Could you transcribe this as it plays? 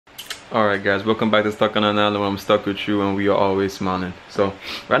Alright guys, welcome back to Stuck on an Island where I'm stuck with you and we are always smiling. So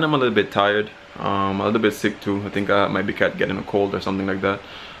right now I'm a little bit tired, a little bit sick too. I think I might be getting a cold or something like that.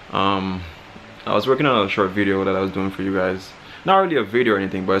 I was working on a short video that I was doing for you guys. Not really a video or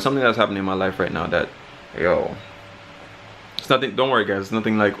anything, but it's something that's happening in my life right now that, yo, it's nothing, don't worry guys, it's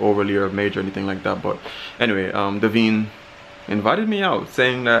nothing like overly or major or anything like that. But anyway, Davine invited me out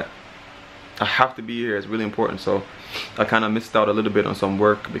saying that I have to be here, it's really important. So I kind of missed out a little bit on some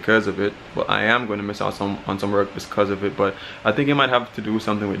work because of it, but I am going to miss out on some work because of it. But I think it might have to do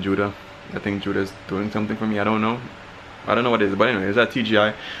something with Judah. I think Judah's doing something for me. I don't know what it is, but anyway, it's at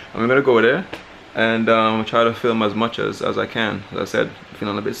TGI. I'm gonna go there and try to film as much as I can. As I said,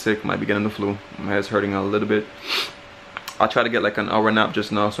 feeling a bit sick, might be getting the flu, my head's hurting a little bit. I'll try to get like an hour nap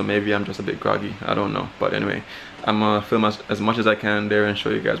just now, so maybe I'm just a bit groggy, I don't know. But anyway, I'm gonna film as much as I can there and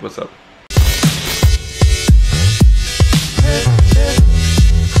show you guys what's up.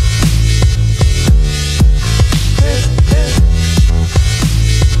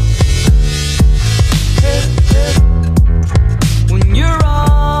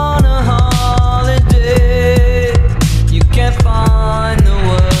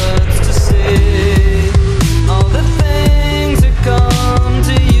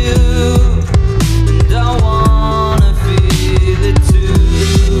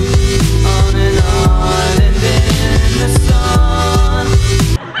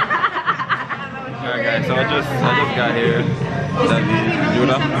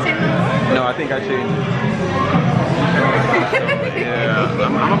 No, I think I changed it. Yeah,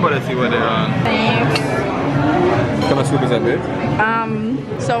 I'm about to see what they're on. What kind of soup is that, babe?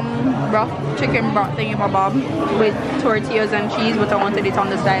 Some broth, chicken broth thingy bob with tortillas and cheese, but I wanted it on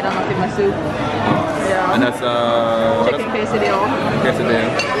the side and not in the soup. Yeah. And that's chicken quesadilla.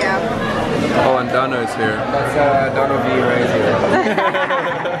 Quesadilla. Yeah. Oh, and Donna is here. That's Donna V right here.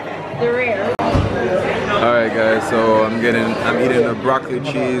 The rare. Alright guys, so I'm eating the broccoli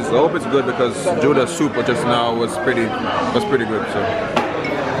cheese. I hope it's good because Judah's soup just now was pretty good, so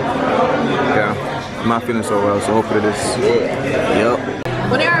yeah, I'm not feeling so well, so hopefully this, yep.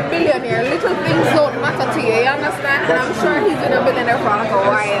 When you're a billionaire, little things don't matter to you, you understand? And I'm sure he's been a billionaire for like a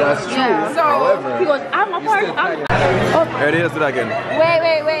while. That's true. Yeah. So however, He goes, I'm a part. Oh. Here it is, do that again.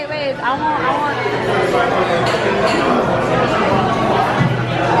 Wait. I want.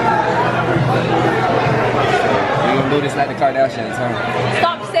 you gonna do this like the Kardashians, huh?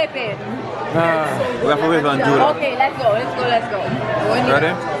 Stop sipping. We have to wait on Judah. Okay, let's go.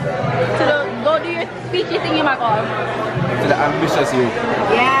 Ready? Go do your speechy thingy, my God. To the ambitious you.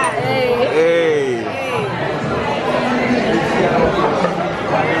 Yeah. Hey.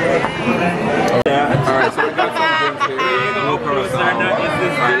 Alright, so we got some drinks here. No croissant.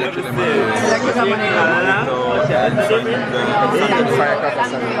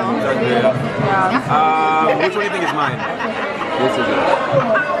 Which one do you think is mine? This is it.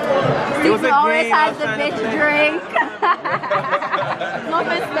 Steve always has the bitch drink. No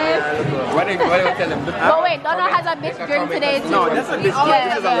mistake. What do you tell them? But wait, Donna has a bitch drink today too. No, that's a bitch drink.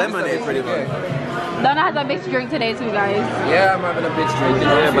 This is a lemonade pretty much. Donna has a bitch drink today too, guys. Yeah, I'm having a bitch drink.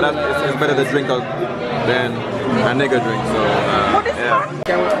 Yeah, but it's better to drink than a nigga drink, so yeah.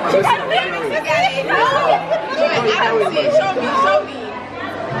 Show me.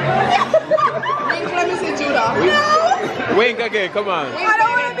 Let me see Judah. No. Wink again, come on. I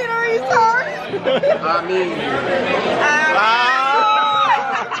don't want to be the retard. I mean.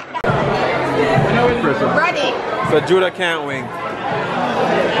 Ready. So Judah can't wink. So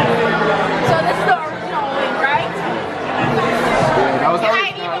this is the original wing, right? Yeah, that was Can I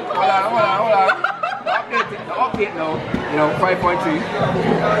even Hold on. The update now. You know, 5.3.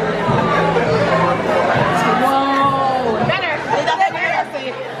 Whoa. Better.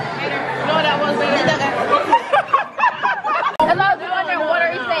 No, that was better. And I was wondering, what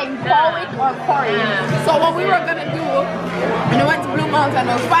are you saying? Porridge or porridge? So what we were gonna do when we went to Blue Mountain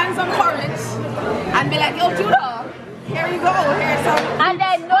was find some porridge and be like, yo Judah, here you go, here's some. And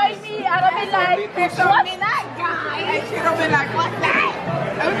then annoy me, and I'll be like, What's that guy? And she'd have been like, what's that?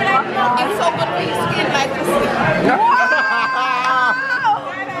 And we'd be like, no, it's so good for your skin, like this. Wow!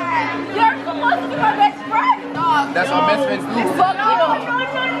 you're supposed to be my best friend. Dog, That's our best friends do. Fuck you. No.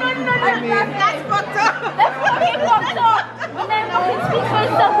 That's fucked up. That's fucking fucked up. And then fucking speak for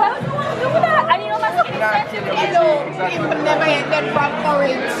yourself. Why would you want to do that? And you know my fucking sensitive. Hello, people never get dead from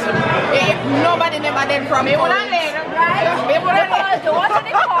porridge. Nobody never dead from porridge. Right? Because the ones that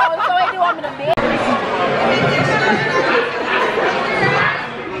they call, so I do want me to be.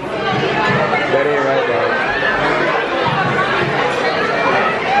 That ain't right, guys.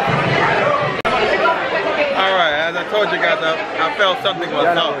 Alright, as I told you guys, I fell something was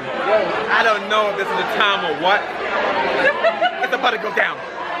up. I don't know if this is the time or what. It's about to go down.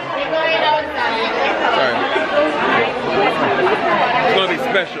 Sorry. It's gonna be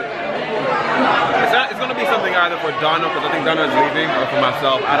special. It's gonna be something either for Donna, because I think Donna is leaving, or for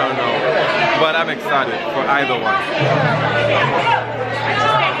myself. I don't know. But I'm excited for either one.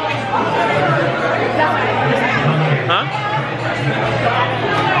 Huh?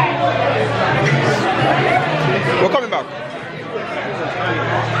 We're coming back.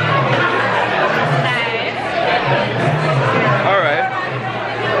 Alright.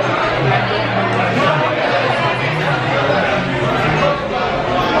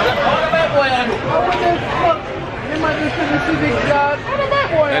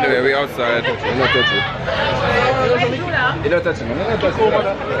 Anyway, we outside. You don't touch it. You don't touch it. You don't touch it.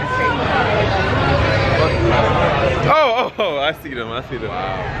 Oh, I see them. I see them.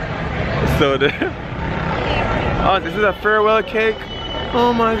 Wow. So oh, this is a farewell cake.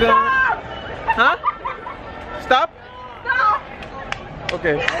 Oh my god. Huh? Stop? Stop.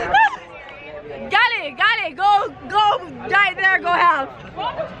 Okay. Got it. Go right there. Go help.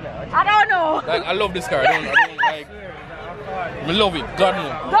 I don't know. Like, I love this car. I don't like. I love it. God no.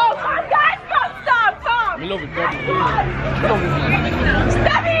 Go, come guys, stop. I love it. God no.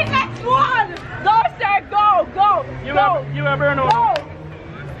 Step in, next one. Go, sir. Go. You ever know? Go.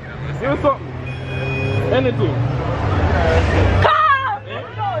 You something. Anything. Come.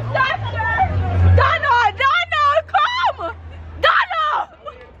 Stop, sir. Donna, come. Donna.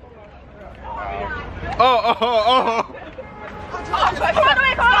 Oh. Come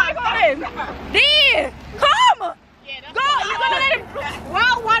on. D, come. Go. You're gonna let him.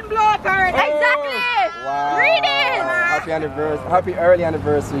 Well, one blow third. Exactly. Wow. Read it. Happy anniversary. Happy early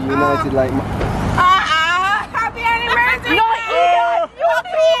anniversary. United like. Happy anniversary. No, you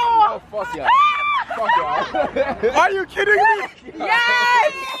Oh fuck yeah. Fuck yeah. Are you kidding me?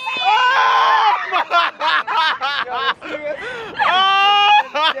 Yes.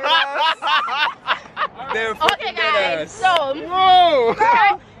 Okay, guys. So, Whoa.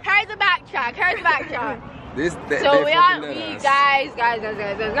 here's the backtrack. This. So we guys.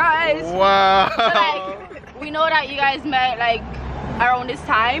 Wow. So, like, we know that you guys met like around this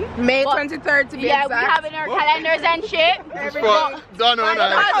time. May 23rd to be yeah, exact. we have in our calendars and shit. Donna and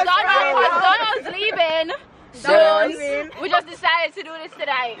I. Donna's leaving. So we just decided to do this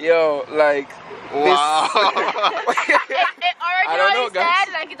tonight. Yo, like. Wow.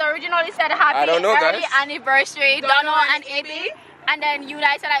 It originally said happy early anniversary, Donna and Ibby. And then you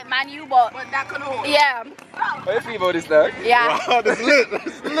guys said like Manu, but that could hold. yeah. How you feel about this, dog? Yeah. Wow, that's lit.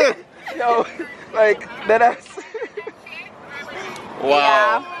 Yo, like that's. Wow.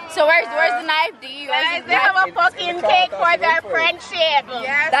 Yeah. So where's the knife, D? Guys, they have a fucking cake for their friendship.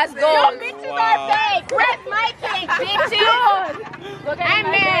 Yes. Let's go. Yo, bitches are fake. Where's my cake, bitches? Look at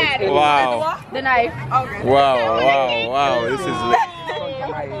I'm mad. Wow. the knife. Okay. Wow. This is lit.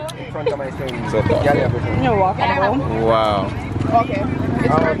 In front of my thing. So, yeah. You're walking home. Wow. Okay.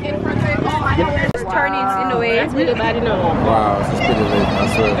 It's working. Just turn it in the way. It's really bad, you know. Wow, this is pretty lit. I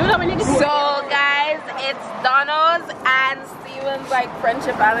swear. So guys, it's Donna's and Steven's like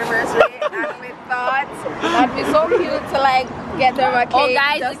friendship anniversary, and we thought that'd be so cute to like get them a cake. Oh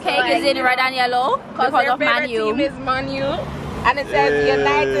guys, the just cake is in red and yellow because their of favorite Manu. team is Manu, and it says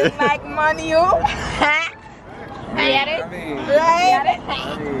United like Manu. Get it? Right?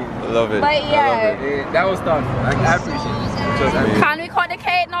 Love it. But yeah. That was tough. I appreciate it. Just Can we cut the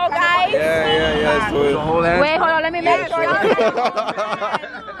cake now, guys? Yeah. So the whole hand. Wait, hold on, let me make sure.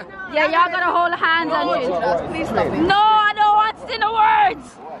 Yeah, y'all gotta hold hands and shit. Please stop it. No, I don't want it in the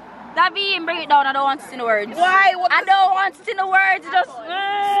words. David, bring it down. I don't want it in the words. Why? I don't want it in the words. Just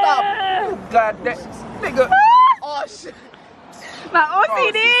Stop. God damn. Nigga. Oh shit. My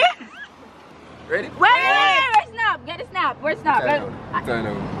OCD. Ready? Wait, where's Snap? Get a Snap. Where's Snap?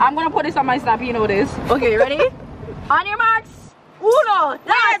 I'm gonna put this on my Snap. You know this. Okay, ready? On your marks. Uno.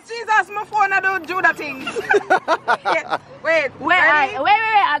 Wait, Jesus, my phone, I don't do that thing. Wait. Wait.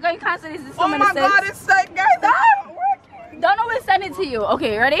 I'm going to cancel this. Oh my God, it's like, guys, it's not working. Donna will send it to you.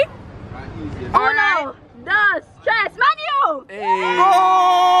 Okay, ready? Uno, dos, tres, Manu!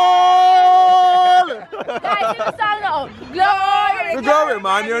 Guys, sing the song now. Glory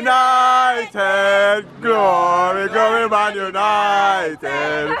Man United! Glory Man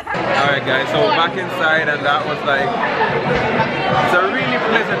United! Alright guys, so back inside and that was like, it's a really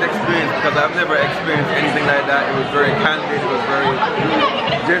pleasant experience because I've never experienced anything like that. It was very candid, it was very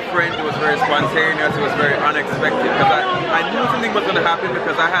different, it was very spontaneous, it was very unexpected because I knew something was going to happen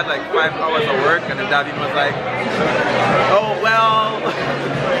because I had like 5 hours of work and then Davin was like, oh well.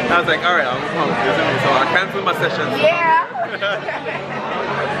 I was like, alright, I'm home. So I canceled my sessions. Yeah.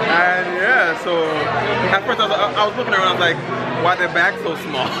 And yeah, so at first I was looking around, I was like, why their bags so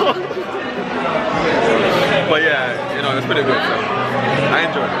small? But yeah, you know, it's pretty good, so I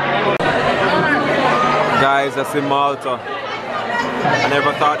enjoyed it. Guys, that's in Malta. I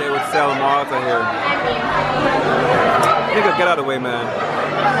never thought they would sell Malta here. Nigga, get out of the way, man.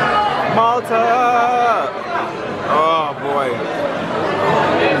 Malta! Oh boy.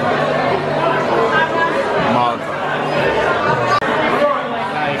 Malta.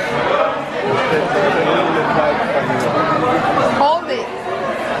 Hold it.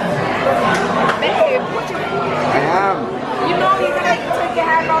 Babe, I am. You know you gotta take your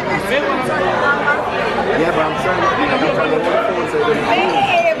hand off this. Yeah, but I'm trying to hold the phone so it doesn't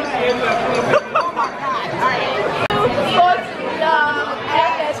Babe. Oh my God. Alright. Supposed to be love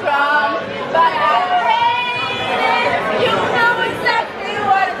and it's wrong, but I hate it. You know exactly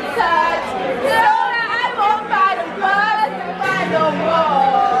what it touch. So I won't fight them, but I no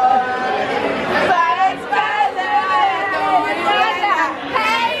more. But it's better.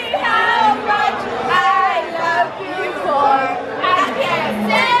 Hey, how much I love you more. I can't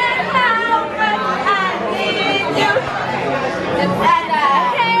stand how much I need you. And I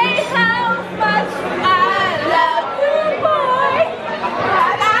hate how much I love you more.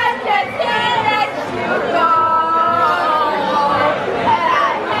 But I just can't let you go. And I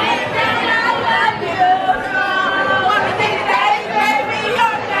hate that I love you. One of these days, baby,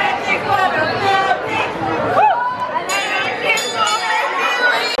 you're magic for the public. And then I can go make me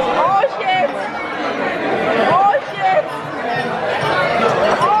leave. Oh shit. Oh shit.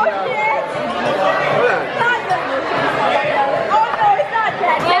 Oh shit. Not the... Oh no, it's not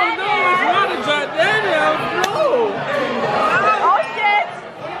that. Oh no, it's not a Jack Daniels. No. Oh shit.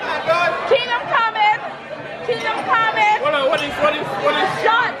 Kingdom coming. Kingdom coming. Hold on, what is?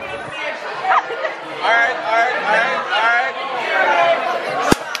 Shot. Alright.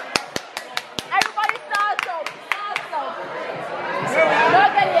 Everybody salsa.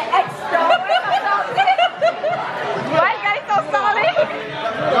 Look at the extra. Why you guys so sorry?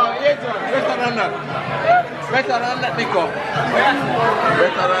 No, better than that. Better than that, Nico.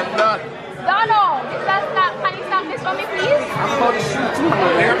 Better than that. Donald, can you stop this for me, please? I'm about to shoot too,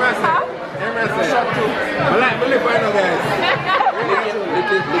 man. Hear me say. Shot too. I like my lip right now, guys.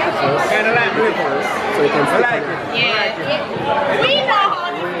 Lick it first. And I like my lip first. So you can see. I like it. Yeah. We know how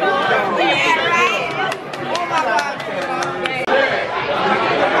to do it. Yeah, right? Oh my God.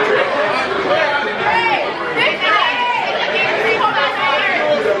 Hey, this guy.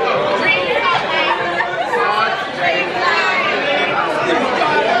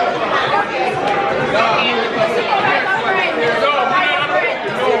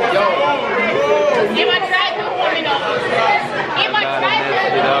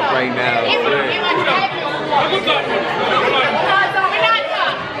 Right now.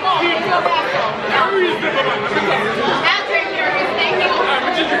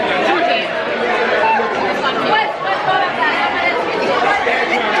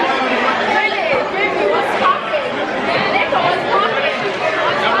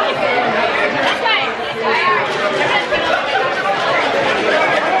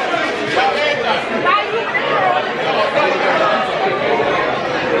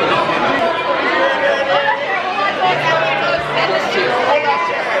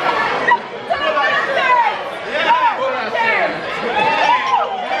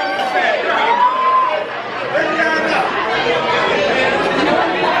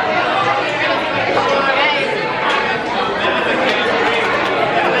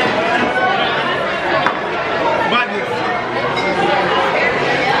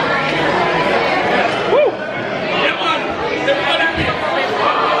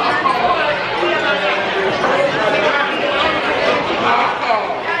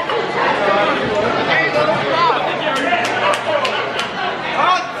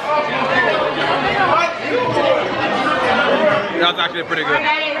 That was actually pretty good.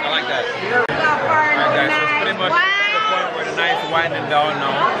 I like that. Alright guys, so it's pretty much the point where the night's winding down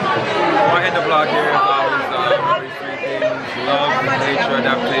now. I'll end the vlog here. As always, these 3 things: love, nature,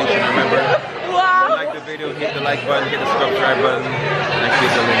 adaptation. Remember, if you like the video, hit the like button, hit the subscribe button, and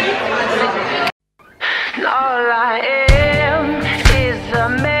click the link.